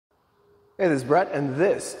Hey, this is Brett, and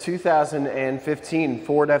this 2015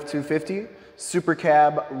 Ford F250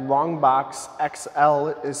 Supercab Longbox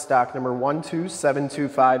XL is stock number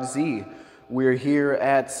 12725Z. We're here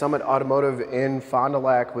at Summit Automotive in Fond du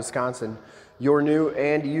Lac, Wisconsin. Your new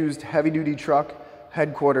and used heavy-duty truck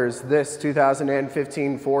headquarters. This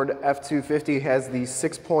 2015 Ford F250 has the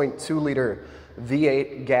 6.2-liter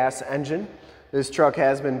V8 gas engine. This truck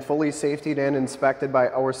has been fully safetied and inspected by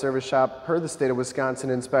our service shop per the state of Wisconsin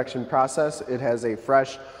inspection process. It has a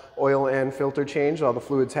fresh oil and filter change. All the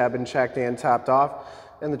fluids have been checked and topped off,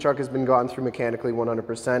 and the truck has been gone through mechanically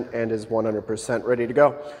 100% and is 100% ready to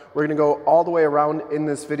go. We're gonna go all the way around in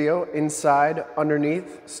this video, inside,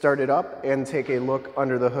 underneath, start it up, and take a look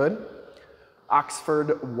under the hood.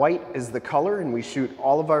 Oxford white is the color, and we shoot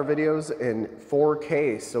all of our videos in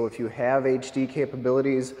 4K. So if you have HD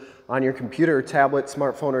capabilities on your computer, tablet,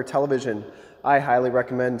 smartphone, or television, I highly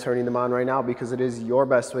recommend turning them on right now because it is your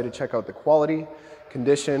best way to check out the quality,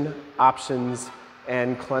 condition, options,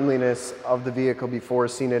 and cleanliness of the vehicle before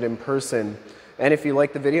seeing it in person. And if you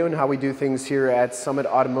like the video and how we do things here at Summit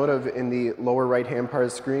Automotive, in the lower right-hand part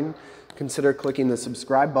of the screen, consider clicking the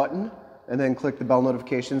subscribe button and then click the bell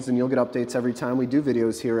notifications, and you'll get updates every time we do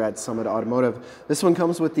videos here at Summit Automotive. This one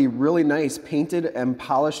comes with the really nice painted and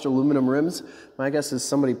polished aluminum rims. My guess is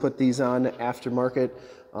somebody put these on aftermarket.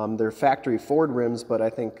 They're factory Ford rims, but I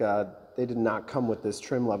think they did not come with this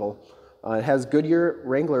trim level. It has Goodyear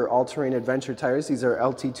Wrangler all-terrain adventure tires. These are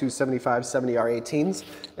LT275 70R18s,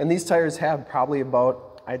 and these tires have probably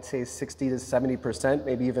about, I'd say, 60 to 70%,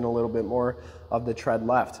 maybe even a little bit more of the tread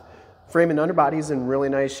left. Frame and underbody is in really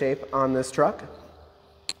nice shape on this truck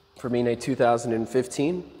for being a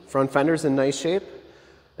 2015. Front fender's in nice shape,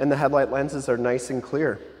 and the headlight lenses are nice and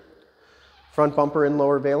clear. Front bumper in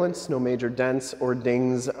lower valence, no major dents or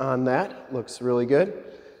dings on that. Looks really good.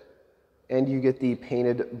 And you get the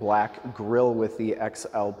painted black grille with the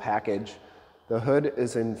XL package. The hood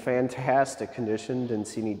is in fantastic condition, didn't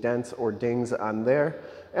see any dents or dings on there.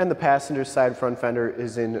 And the passenger side front fender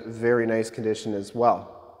is in very nice condition as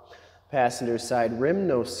well. Passenger side rim,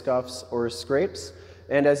 no scuffs or scrapes.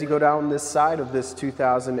 And as you go down this side of this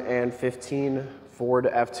 2015 Ford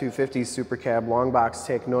F250 Supercab Longbox,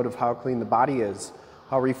 take note of how clean the body is,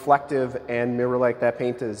 how reflective and mirror-like that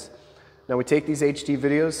paint is. Now, we take these HD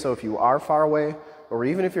videos, so if you are far away, or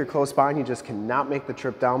even if you're close by and you just cannot make the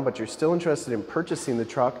trip down, but you're still interested in purchasing the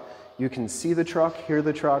truck, you can see the truck, hear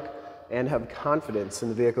the truck, and have confidence in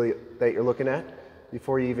the vehicle that you're looking at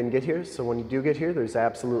before you even get here. So when you do get here, there's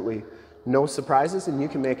absolutely no surprises, and you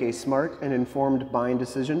can make a smart and informed buying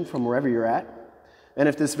decision from wherever you're at. And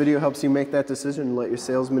if this video helps you make that decision, let your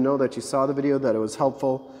salesman know that you saw the video, that it was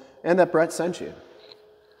helpful, and that Brett sent you.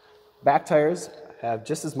 Back tires have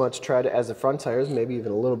just as much tread as the front tires, maybe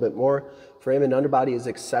even a little bit more. Frame and underbody is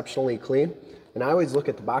exceptionally clean. And I always look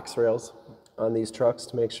at the box rails on these trucks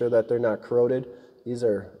to make sure that they're not corroded. These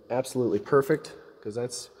are absolutely perfect, because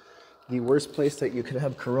that's the worst place that you could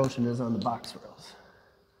have corrosion is on the box rails.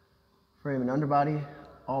 Frame and underbody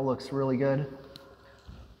all looks really good.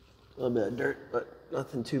 A little bit of dirt, but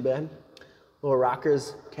nothing too bad. Lower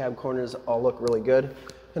rockers, cab corners all look really good.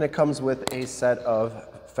 And it comes with a set of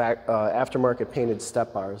aftermarket painted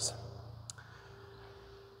step bars.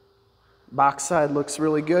 Box side looks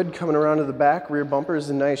really good. Coming around to the back, rear bumper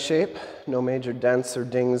is in nice shape. No major dents or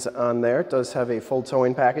dings on there. It does have a full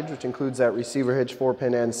towing package, which includes that receiver hitch,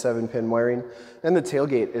 4-pin and 7-pin wiring. And the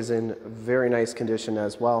tailgate is in very nice condition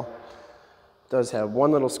as well. It does have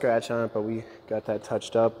one little scratch on it, but we got that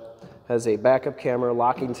touched up. Has a backup camera,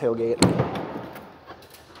 locking tailgate,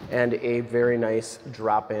 and a very nice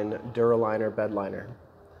drop-in Duraliner bed liner.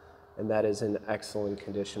 And that is in excellent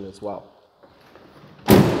condition as well.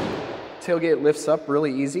 Tailgate lifts up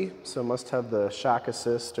really easy, so it must have the shock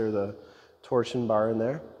assist or the torsion bar in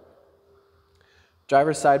there.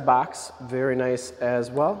 Driver's side box, very nice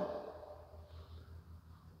as well.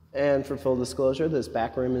 And for full disclosure, this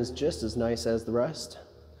back rim is just as nice as the rest.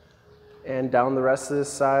 And down the rest of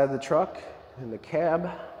this side of the truck, in the cab,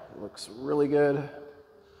 looks really good.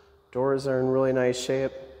 Doors are in really nice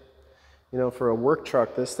shape. You know, for a work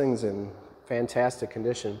truck, this thing's in fantastic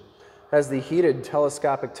condition. Has the heated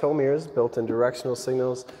telescopic tow mirrors, built-in directional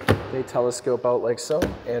signals. They telescope out like so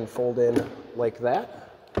and fold in like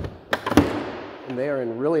that. And they are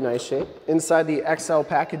in really nice shape. Inside, the XL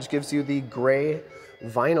package gives you the gray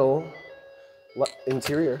vinyl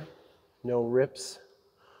interior. No rips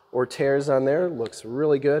or tears on there. Looks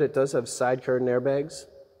really good. It does have side curtain airbags.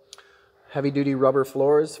 Heavy-duty rubber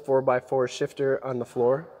floors, 4x4 shifter on the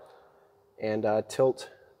floor, and tilt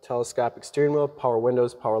telescopic steering wheel, power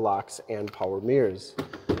windows, power locks, and power mirrors.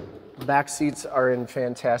 Back seats are in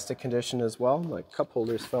fantastic condition as well. My cup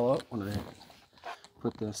holders fell out when I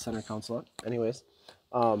put the center console up. Anyways,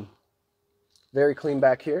 very clean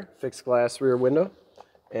back here, fixed glass rear window,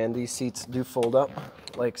 and these seats do fold up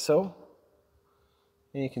like so.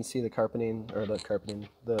 And you can see the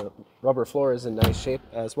the rubber floor is in nice shape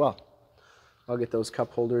as well. I'll get those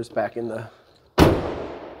cup holders back in the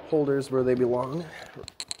holders where they belong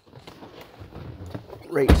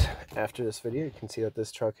right after this video. You can see that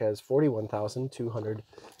this truck has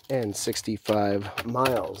 41,265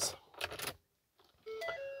 miles.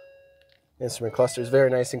 Instrument cluster is very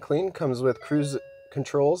nice and clean. Comes with cruise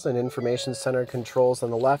controls and information center controls on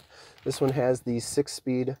the left. This one has the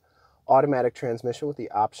 6-speed automatic transmission with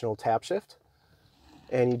the optional tap shift.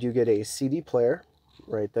 And you do get a CD player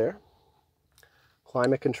right there.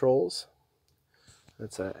 Climate controls.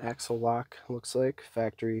 That's an axle lock, looks like.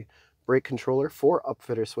 Factory brake controller, 4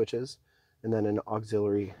 upfitter switches, and then an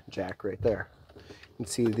auxiliary jack right there. You can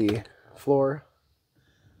see the floor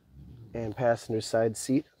and passenger side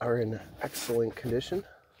seat are in excellent condition.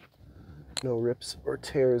 No rips or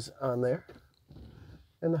tears on there.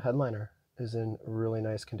 And the headliner is in really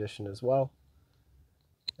nice condition as well.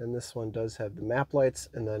 And this one does have the map lights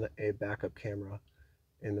and then a backup camera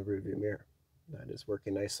in the rearview mirror. That is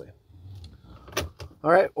working nicely.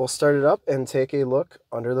 All right, we'll start it up and take a look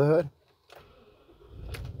under the hood.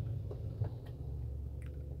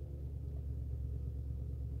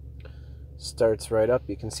 Starts right up.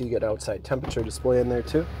 You can see you get outside temperature display in there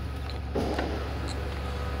too.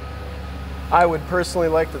 I would personally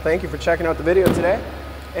like to thank you for checking out the video today.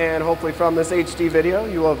 And hopefully from this HD video,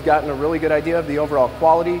 you will have gotten a really good idea of the overall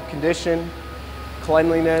quality, condition,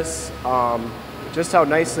 cleanliness, just how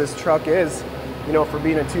nice this truck is. You know, for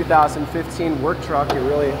being a 2015 work truck, it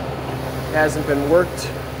really hasn't been worked,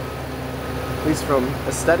 at least from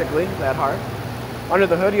aesthetically, that hard. Under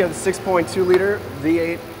the hood, you have the 6.2 liter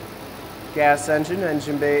V8 gas engine.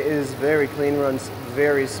 Engine bay is very clean, runs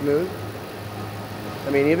very smooth. I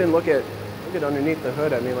mean, even look at underneath the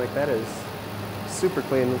hood. I mean, like, that is super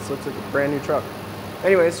clean. This looks like a brand new truck.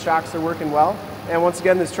 Anyways, shocks are working well. And once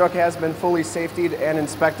again, this truck has been fully safetied and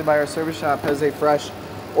inspected by our service shop. Has a fresh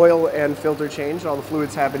oil and filter change. All the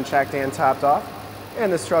fluids have been checked and topped off.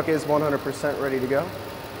 And this truck is 100% ready to go.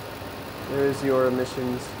 There's your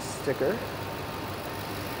emissions sticker.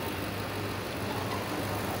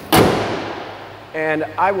 And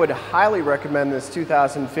I would highly recommend this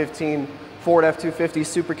 2015 Ford F250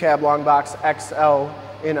 Supercab Longbox XL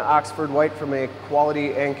in Oxford white from a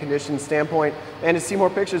quality and condition standpoint. And to see more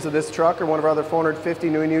pictures of this truck or one of our other 450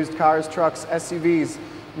 new and used cars, trucks, SUVs,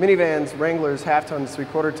 minivans, Wranglers, half tons,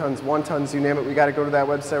 3/4 tons, 1 tons, you name it, we got to go to that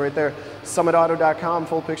website right there, summitauto.com.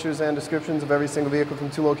 Full pictures and descriptions of every single vehicle from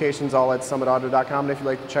 2 locations, all at summitauto.com. And if you'd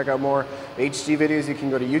like to check out more HD videos, you can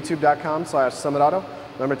go to youtube.com/summitauto.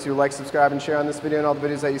 Remember to like, subscribe, and share on this video and all the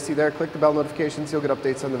videos that you see there. Click the bell notifications. You'll get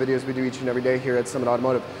updates on the videos we do each and every day here at Summit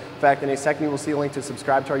Automotive. In fact, in a second, you will see a link to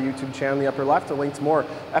subscribe to our YouTube channel in the upper left, a link to more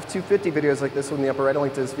F250 videos like this one in the upper right, a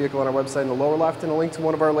link to this vehicle on our website in the lower left, and a link to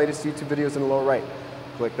one of our latest YouTube videos in the lower right.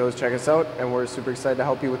 Click those, check us out, and we're super excited to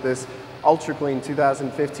help you with this ultra clean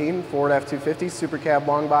 2015 Ford F250 Supercab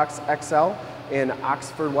Longbox XL in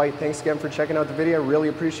Oxford white. Thanks again for checking out the video. Really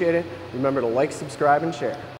appreciate it. Remember to like, subscribe, and share.